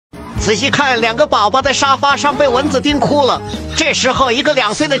仔细看，两个宝宝在沙发上被蚊子叮哭了。这时候，一个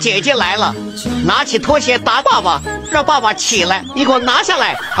2岁的姐姐来了，拿起拖鞋打爸爸，让爸爸起来，你给我拿下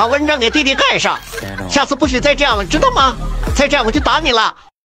来，把蚊帐给弟弟盖上。下次不许再这样了，知道吗？再这样我就打你了。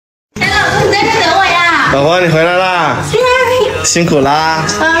哎，老公，你在这等我呀？老婆，你回来啦，辛苦啦。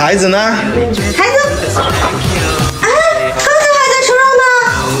孩子呢？孩子，啊，刚才还在车上呢。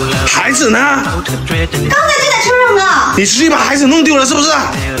孩子呢？刚才就在车上呢。你出去把孩子弄丢了是不是？糟了，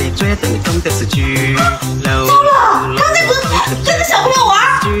刚才不是跟着小朋友玩？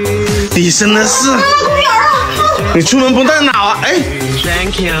你真的是，公园啊！你出门不带脑啊？哎。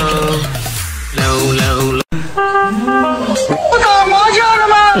我打麻将了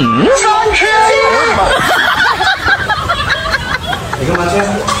吗？3圈。你干嘛去？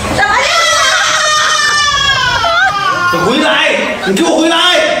打麻将。你回来！你给我回来！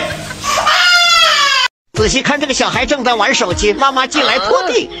仔细看，这个小孩正在玩手机，妈妈进来拖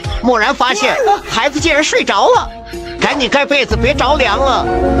地，蓦然发现孩子竟然睡着了，赶紧盖被子，别着凉了，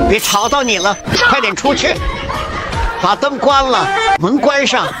别吵到你了，快点出去，把灯关了，门关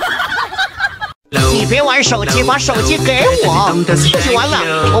上。你别玩手机，把手机给我，不许玩了，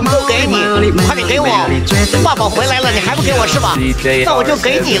我不给你，快点给我。爸爸回来了，你还不给我是吧？那我就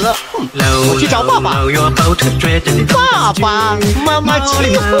给你了。我去找爸爸。爸爸妈妈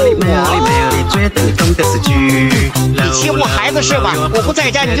欺负我，你欺负孩子是吧？我不在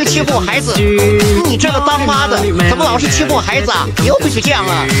家你就欺负我孩子，你这个当妈的怎么老是欺负我孩子啊？以后不许这样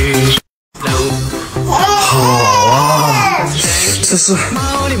了。好啊，这是。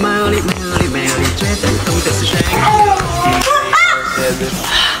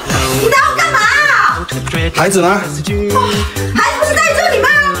你打我干嘛？孩子呢？孩子不是在这里吗？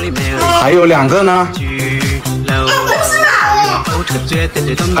还有2个呢？不是吧？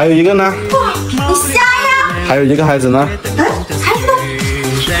还有1个呢？你瞎呀？还有1个孩子呢？孩子呢？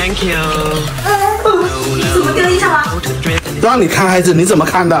怎么掉地上了？让你看孩子，你怎么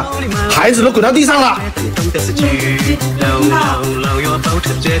看的？孩子都滚到地上了。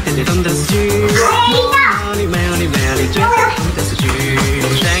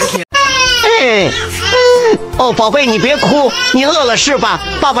哦，宝贝，你别哭，你饿了是吧？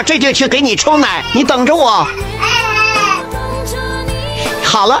爸爸这就去给你冲奶，你等着我。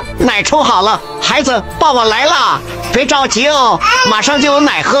好了，奶冲好了，孩子，爸爸来了，别着急哦，马上就有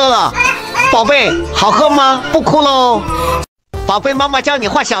奶喝了。宝贝，好喝吗？不哭喽。宝贝，妈妈教你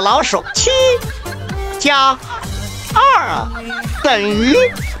画小老鼠，7加2等于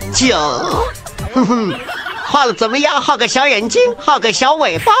9。哼哼，画的怎么样？画个小眼睛，画个小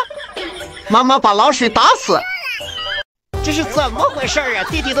尾巴。妈妈把老鼠打死，这是怎么回事啊？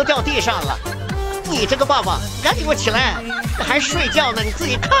弟弟都掉地上了，你这个爸爸，赶紧给我起来！还睡觉呢，你自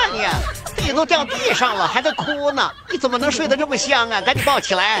己看呀！弟弟都掉地上了，还在哭呢，你怎么能睡得这么香啊？赶紧抱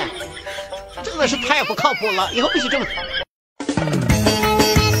起来！真的是太不靠谱了，以后必须这么。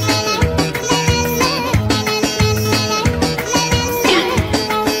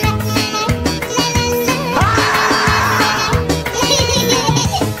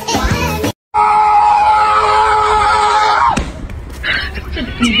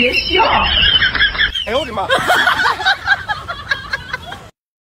你别笑！哎呦我的妈！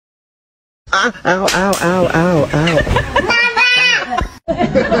啊！嗷嗷嗷嗷嗷！爸爸！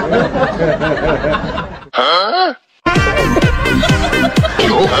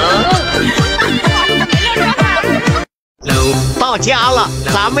到家了，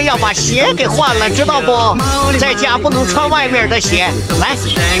咱们要把鞋给换了，知道不？在家不能穿外面的鞋。来，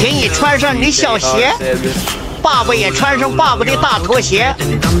给你穿上你小鞋。爸爸也穿上爸爸的大拖鞋。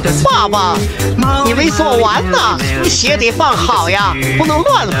爸爸，你没做完呢，你鞋得放好呀，不能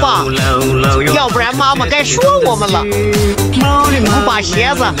乱放，要不然妈妈该说我们了。你们把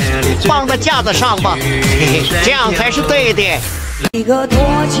鞋子放在架子上吧，嘿嘿，这样才是对的。一个多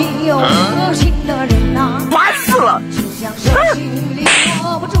情又无情的人呐，烦死了！就像是心里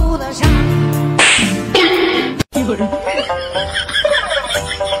握不住的伤。有人。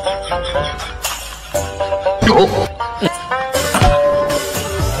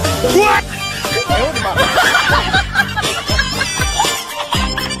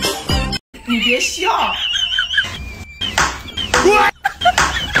你别笑！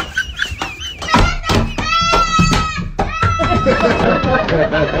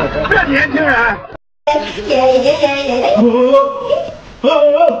这年轻人！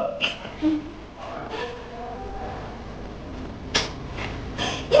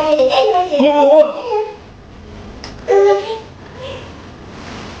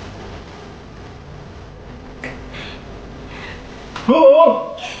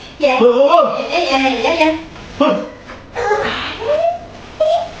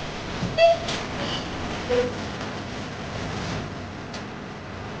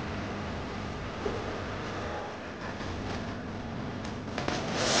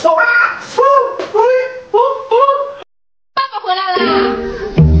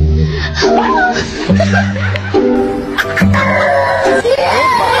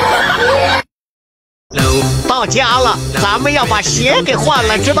到家了，咱们要把鞋给换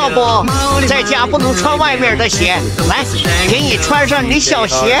了，知道不？在家不能穿外面的鞋。来，给你穿上你的小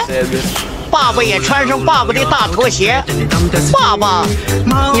鞋。爸爸也穿上爸爸的大拖鞋。爸爸，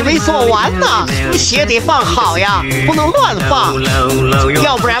你没做完呢，你鞋得放好呀，不能乱放，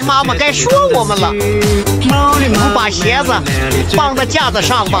要不然妈妈该说我们了。我们把鞋子放到架子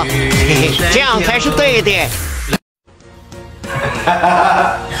上吧，嘿嘿，这样才是对的。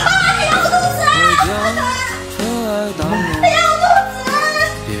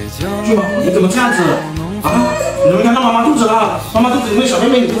舅，你怎么这样子啊？你们看到妈妈肚子了？妈妈肚子里面有小妹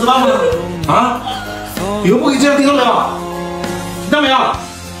妹，你不知道吗？啊！以后不可以这样，听到没有？听到没有？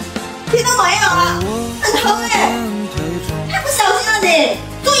听到没有啊？很疼哎，太不小心了你，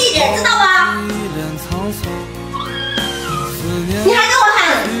注意点，知道吧？你还跟我喊，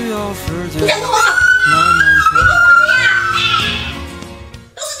你想跟我喊？你跟我喊呀！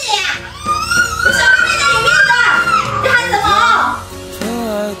都是你，有小妹妹在里面的，你喊什么？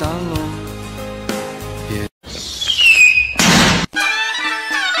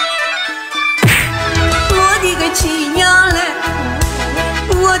我的个亲娘嘞，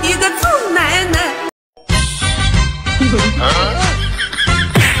我的个祖奶奶。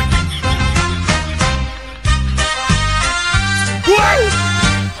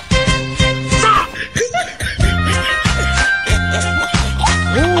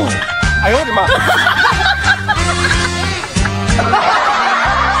哎呦我的妈！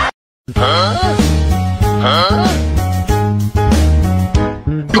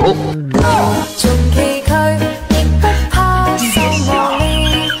縱崎嶇亦不怕受磨練，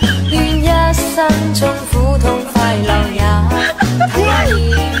願一生中苦痛快樂也體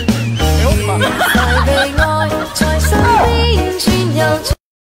驗。在被愛在身邊轉又轉。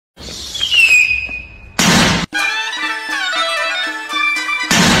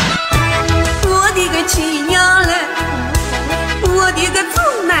我的个亲娘嘞，我的个祖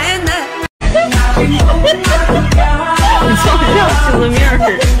奶奶。你像不像精神面似的？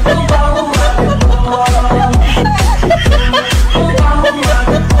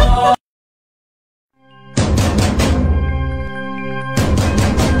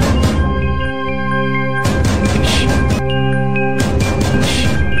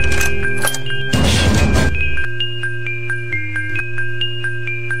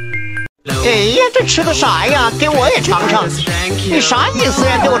哎呀，这吃的啥呀？给我也尝尝。你啥意思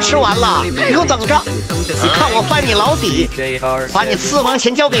呀？给我吃完了，你给我等着。你看我翻你老底，把你私房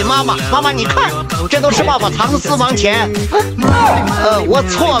钱交给妈妈。妈妈，你看，这都是爸爸藏的私房钱。我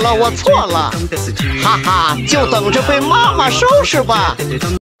错了，我错了，哈哈，就等着被妈妈收拾吧。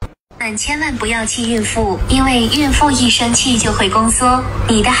千万不要气孕妇，因为孕妇一生气就会宫缩，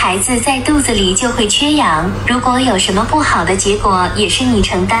你的孩子在肚子里就会缺氧。如果有什么不好的结果，也是你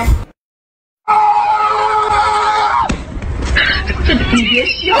承担。你别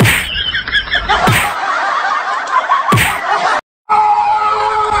笑！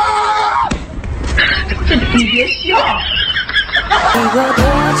你别笑！一个多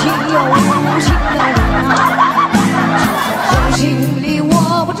情又无情的人啊，手心里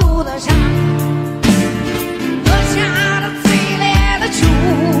握不住的伤，喝下了最烈的酒，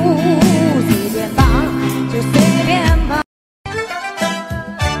随便放就随便放。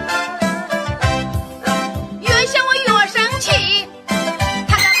越想我越生气，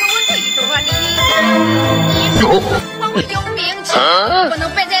他敢跟我对着你，你我有兵器，不能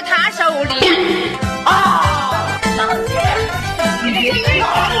败在他手里。你别笑！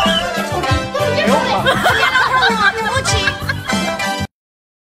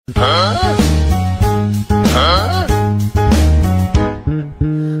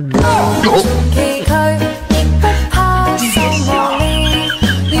崎嶇亦不怕受磨練，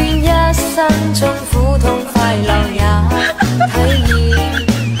願一生中苦痛快樂也體驗。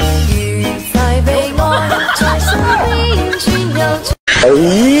如快被愛在身邊轉又轉。哎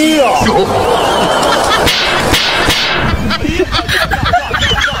呀！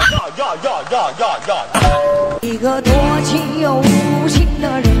一个多情又无情的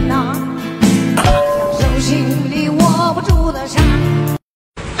人啊，手心里握不住的伤。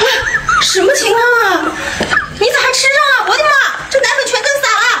什么情况啊？你咋还吃上了？我的妈，这奶粉全蒸洒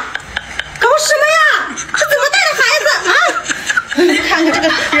了！搞什么呀？这怎么带的孩子啊？看看这个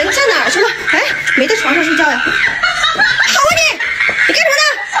人在哪儿去了？哎，没在床上睡觉呀？好啊你干什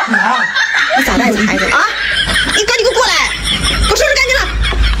么呢？你咋带的孩子啊？你赶紧给我过来，给我收拾干净了！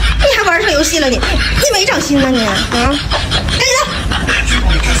你还玩上游戏了你没长心吗你啊？赶紧的！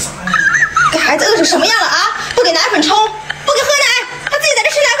给孩子饿成什么样了啊？不给奶粉冲，不给喝奶，他自己在这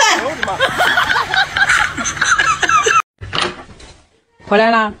吃奶粉。回来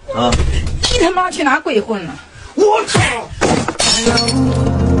了。啊！你他妈去哪鬼混了？我操！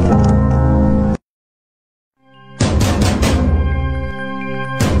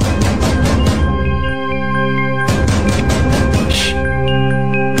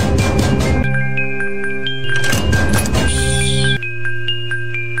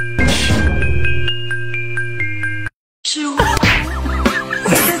是我的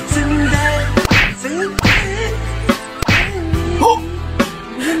等待，等待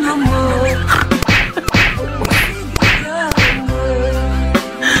你那么。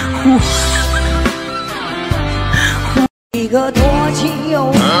一个多情又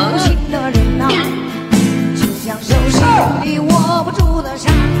无情的人呐，就像手心里握不住的沙。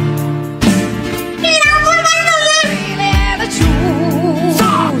你拿我的手最烈的触，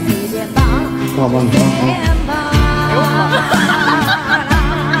随便吧，随便吧。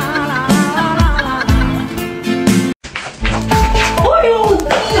哎呦，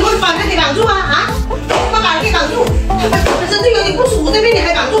你怎么把人给挡住啊？啊，把人给挡住，身体有点不舒服，这边你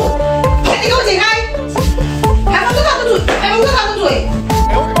还挡住，赶紧给我解开！还蒙着他的嘴，还蒙着他的嘴。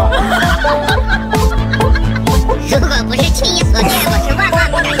如果不是亲眼所见，我是万万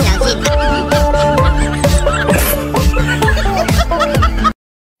不敢相信的。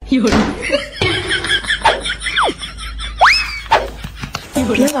有人。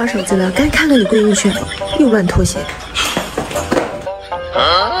别玩手机了，该看看你闺蜜炫了，又乱脱鞋。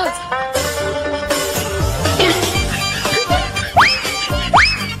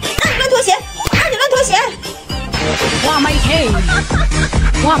让你乱脱鞋，让你乱脱鞋。哇麦 K，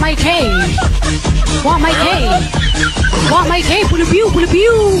 哇麦 K， 哇麦 K， 哇麦 K， 不溜 biu 不溜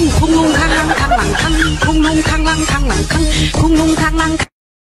biu， 空龙扛啷扛啷扛，空龙扛啷扛啷扛，空龙扛啷扛。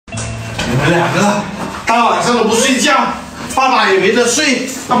你们两个大晚上的不睡觉，爸爸也没得睡，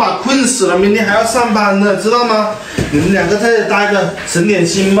爸爸困死了，明天还要上班呢，知道吗？你们两个在这里待着，省点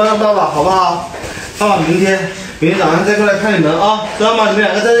心吧，爸爸，好不好？爸爸明天早上再过来看你们啊，知道吗？你们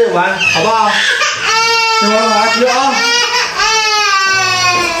两个在这里玩，好不好？你们玩去啊！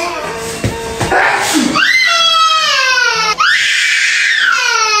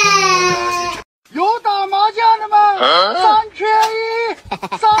有打麻将的吗？3缺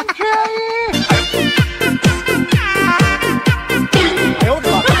1，3缺1。哎呦我的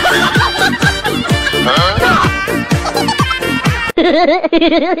妈！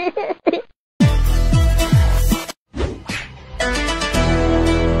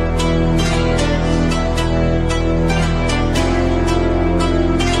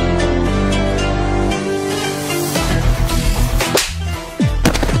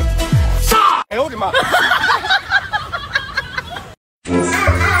哎呦我的妈！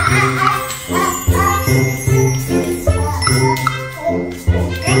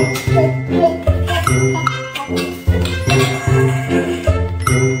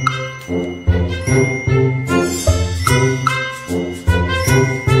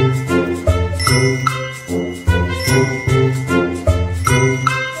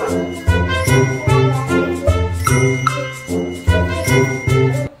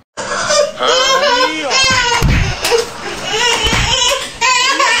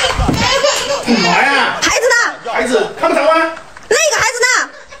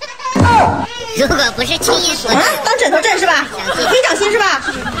如果不是亲眼所见，当枕头枕是吧？非掌心是吧？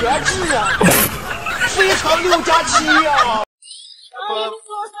绝技啊，非常6+7啊！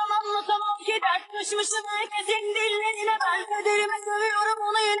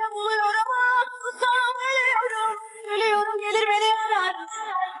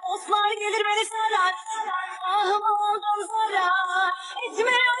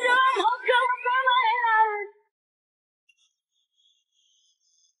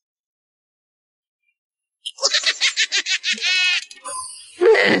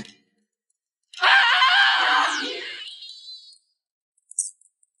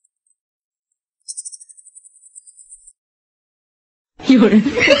有人。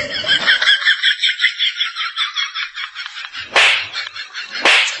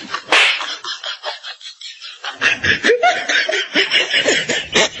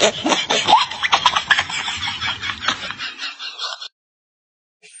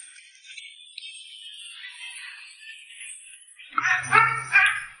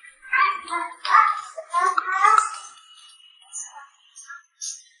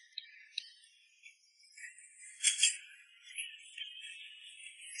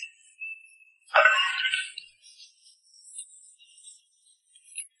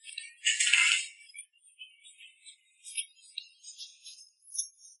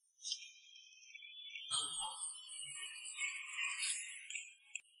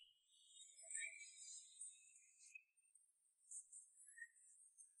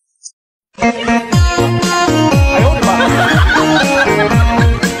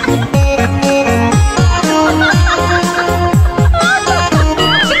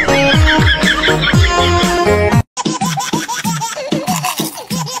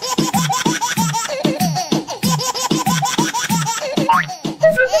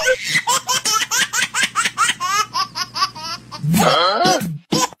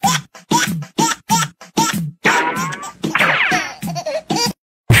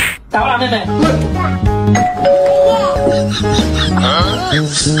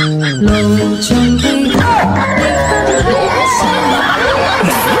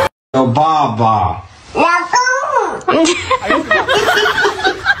叫爸爸。老公。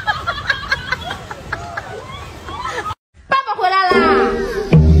爸爸回来啦！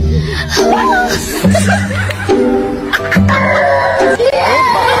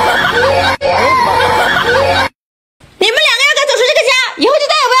你们两个要敢走出这个家，以后就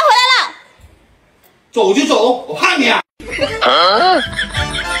再也不要回来了。走就走，我怕你啊！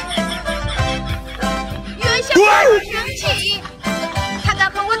元宵节升起，他敢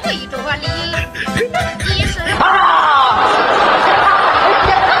和我对着理，一时。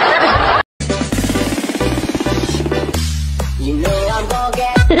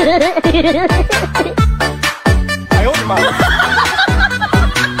哎呦我的妈！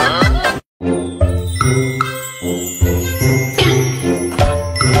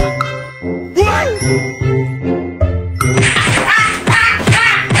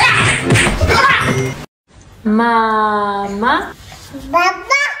妈妈，爸爸，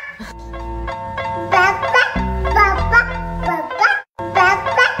爸爸，爸爸，爸爸，爸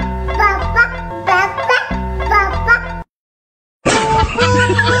爸，爸爸，爸爸，爸爸。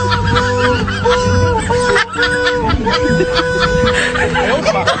哎呦我的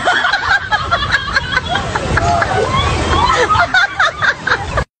妈！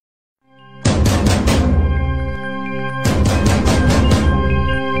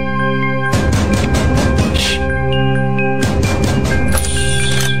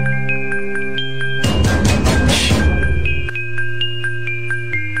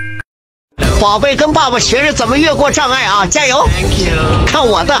宝贝跟爸爸学着怎么越过障碍啊！加油！看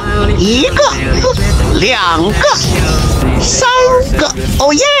我的，1个、2个、3个，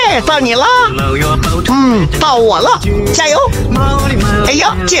哦耶！到你了，到我了，加油！哎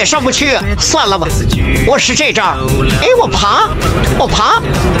呀，这也上不去，算了吧，我使这招。哎，我爬，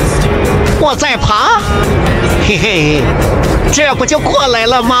我再爬，嘿嘿，这不就过来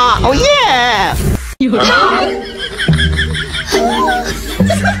了吗？哦耶！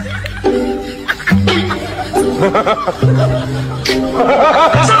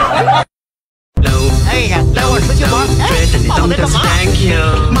哎呀，带我出去玩！哎，抱我来干嘛？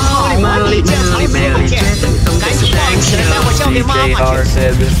好，你见藏死不见，赶紧抱起来，带我交给妈妈去。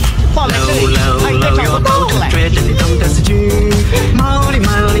放在这里，他应该找不到了。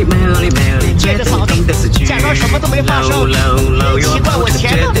接着嫂子，假装什么都没发生。奇怪，我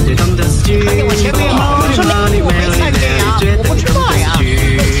前呢？看见我前没有？说我没看见呀，我不知道呀。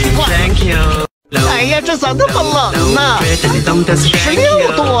奇怪。哎呀，这咋那么冷呢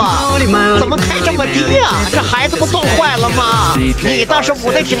？16度啊，怎么开这么低呀？这孩子不冻坏了吗？你倒是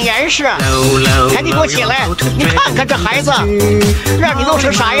捂得挺严实，赶紧给我起来！你看看这孩子，让你弄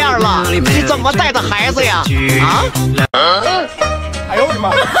成啥样了？你怎么带的孩子呀？啊！哎呦我的妈！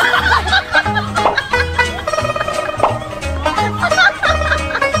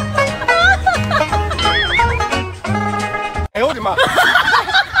哎呦我的妈！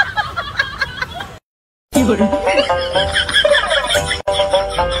有人。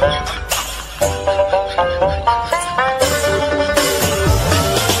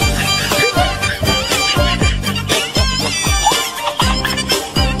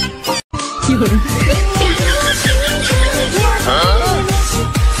有人。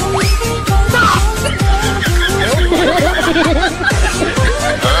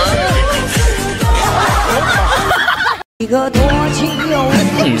一个多情又无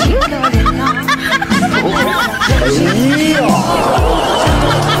情的人呐。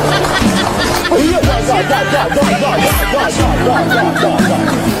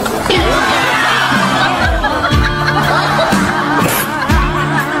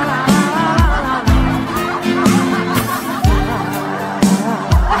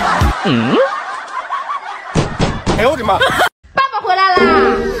哎呦我的妈！爸爸回来啦！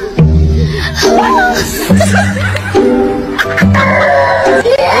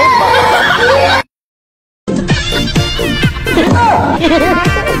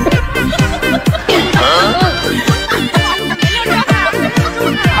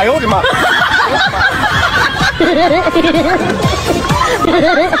哎呦我的妈！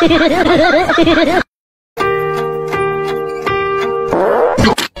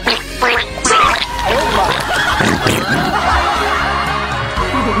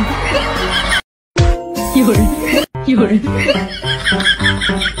有人，有人。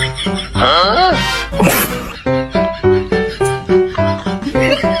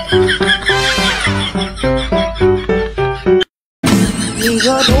一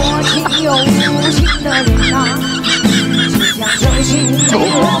个多情又无情的人呐，只想相信你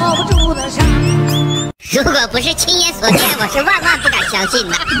握不住的伤。如果不是亲眼所见，我是万万不敢相信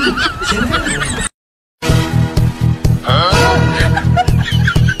的。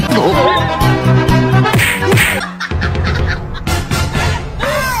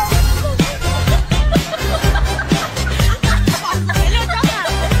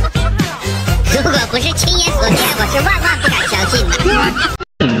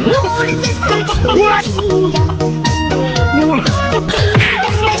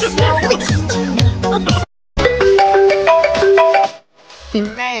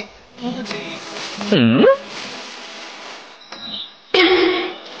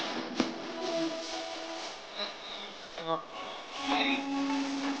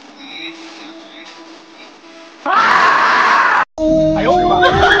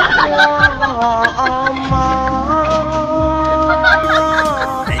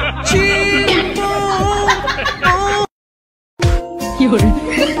有人。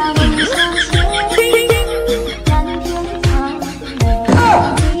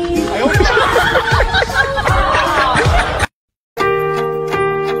哎呦！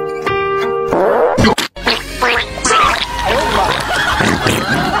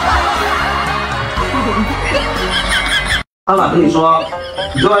爸爸跟你说，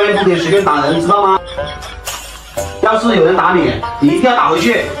你在外面不可以随便打人，知道吗？要是有人打你，你一定要打回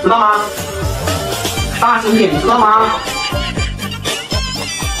去，知道吗？大声点，知道吗？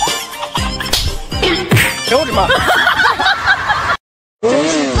哎呦我的妈！真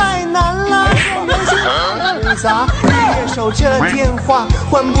是太难了，人生太复杂，别守着电话，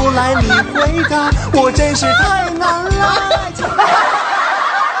换不来你回答，我真是太难了。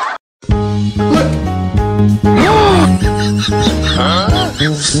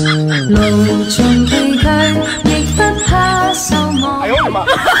路盡崎嶇，亦不怕受望。哎呦我的媽！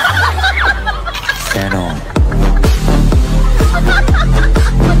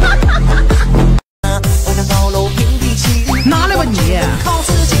拿来吧你！靠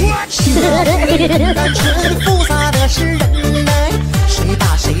自己，单纯复杂的是人类，谁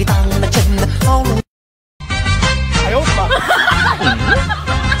把谁当了真的好容易。哎呦我的媽！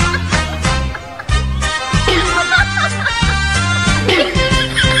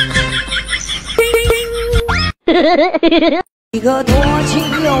一个多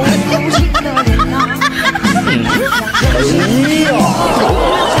情又无情的人啊！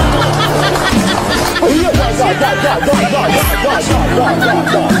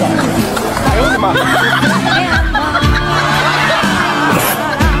哎呦我的媽！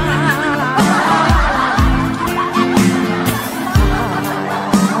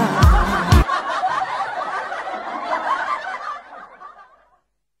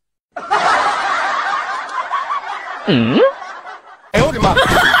哎呦我的媽！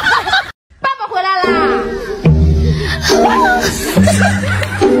爸爸回来啦！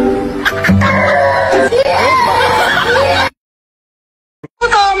不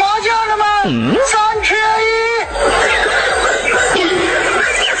打麻将了吗？3缺1。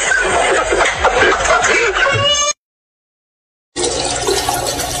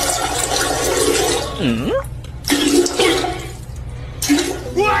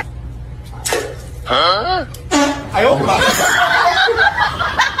哎呦我的妈！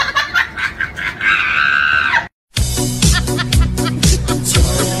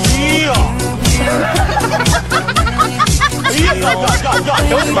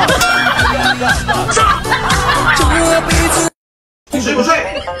你睡不睡？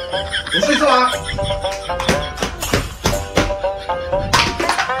你睡是吗？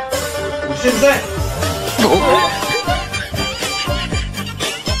你睡不睡？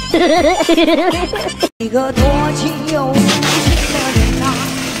一个多情又无情的人啊，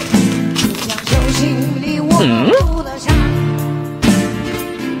就像手心里握不住的沙，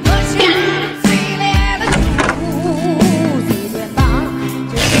喝下最烈的酒，随便吧，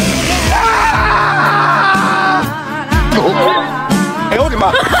就随便哎呦我的妈！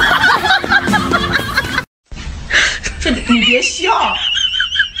这你别笑。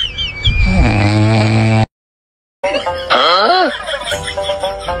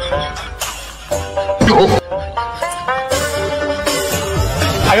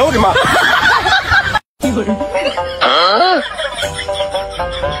哎呦我的妈！有人。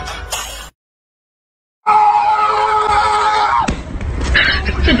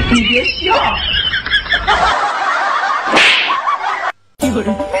这你别笑。有人。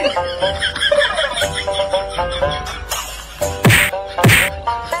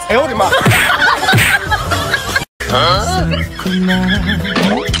哎呦我的妈！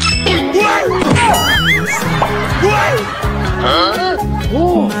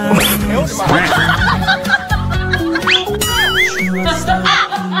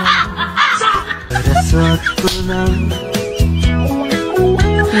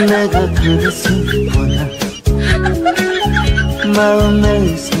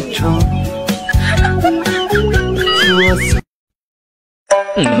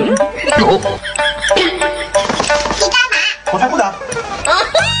我才不打。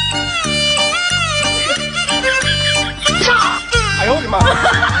哎呦我的妈！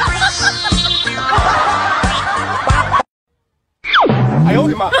哎呦我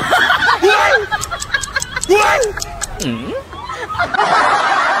的妈！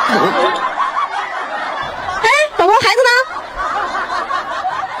哎，宝宝，孩子呢？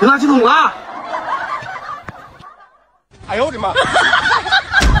扔垃圾桶了。哎呦我的妈！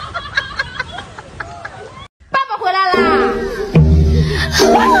爸爸回来啦！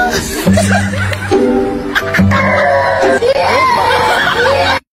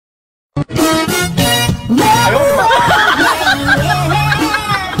哎呦我的妈！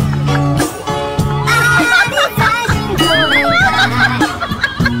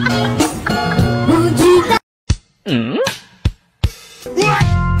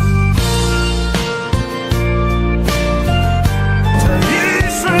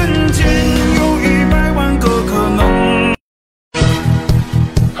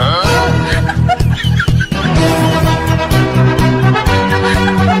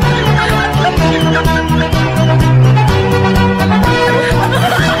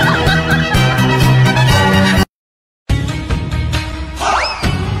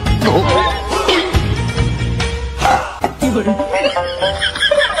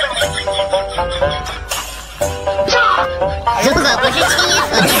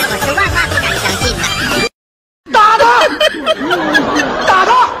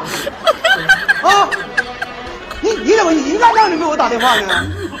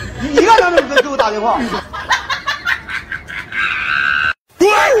一个人都没给我打电话。哎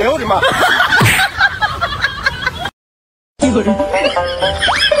呦我的妈！有人。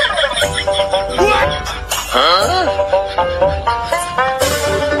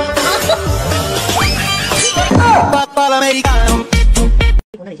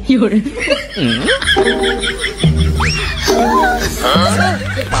有人。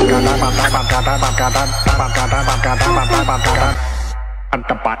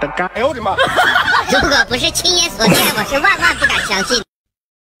哎呦我的妈！如果不是亲眼所见，我是万万不敢相信。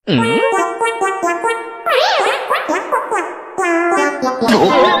哎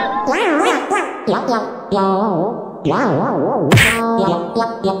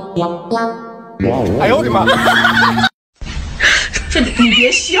呦我的妈！这你别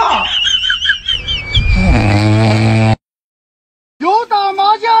笑。有打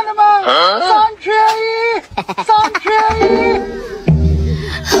麻将的吗？3缺1，3缺1。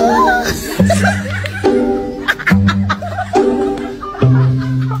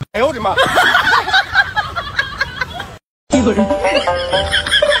哎呦我的妈！有人。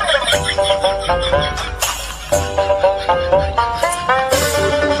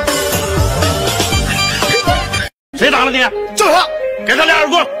谁打了你？就他，给他2耳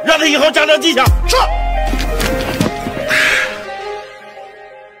光，让他以后长长记性。是。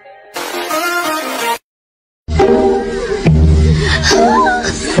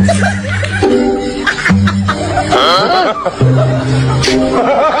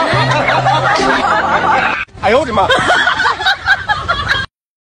哎呦我的妈！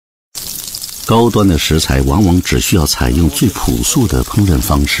高端的食材往往只需要采用最朴素的烹饪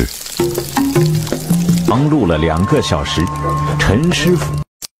方式。忙碌了2个小时，陈师傅。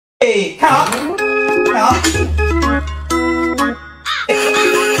哎，看好，看好。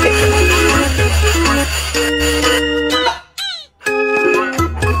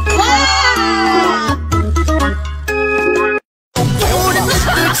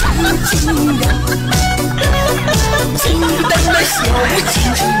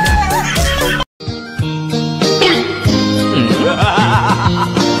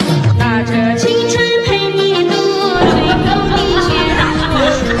拿着青春陪你度最高的学。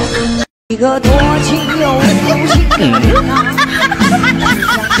一个多情又无情的人啊！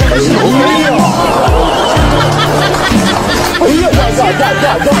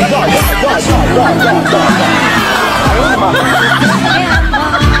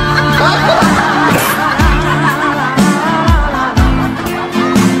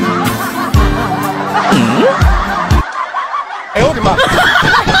哎呦我的妈！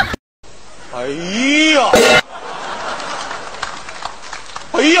哎呀！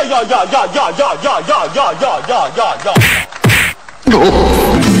哎呀呀呀呀呀呀呀呀呀呀呀呀！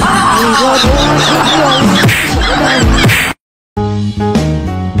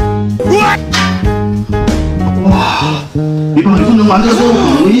哇！你不能玩这个时候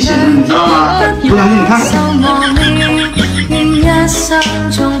很危险的，你知道吗？不然你看。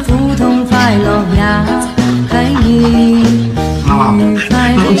啊，这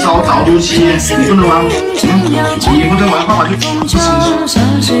会烧早就起，你不能玩，你不能玩爸爸就不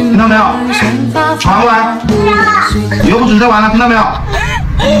行，听到没有？传过来，以后不准再玩了，听到没有？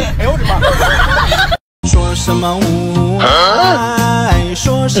哎呦我的妈！说什么无爱，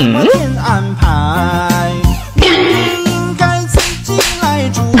说什么天安排，应该自己来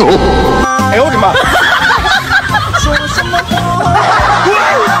主宰。哎呦我的妈！说什么破坏，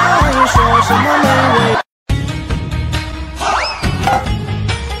说什么美味。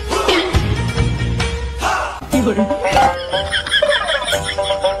有人。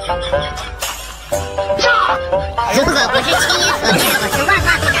如果不是亲眼所见，我是万万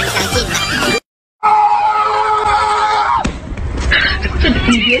不敢相信的。这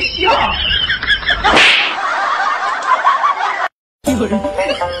你别笑。有人。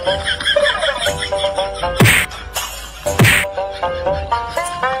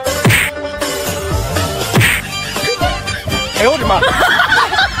哎呦我的妈！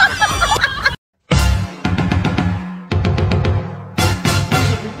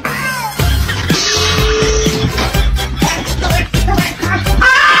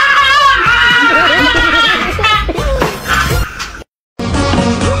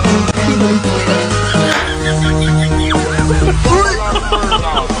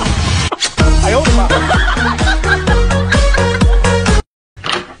哎呦我的妈！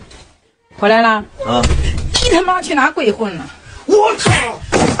回来了。啊！你他妈去哪鬼混了？我操！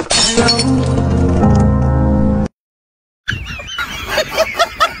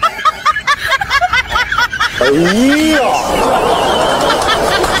哎呀！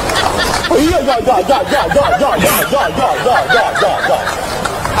哎呀呀呀呀呀呀呀呀呀呀呀呀呀！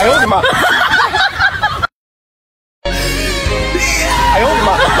哎呦！的妈！哎呦我的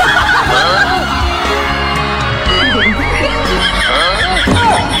妈！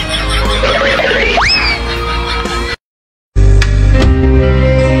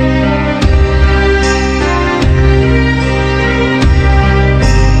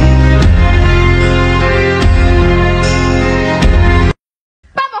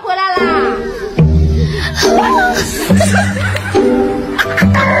爸爸回来啦！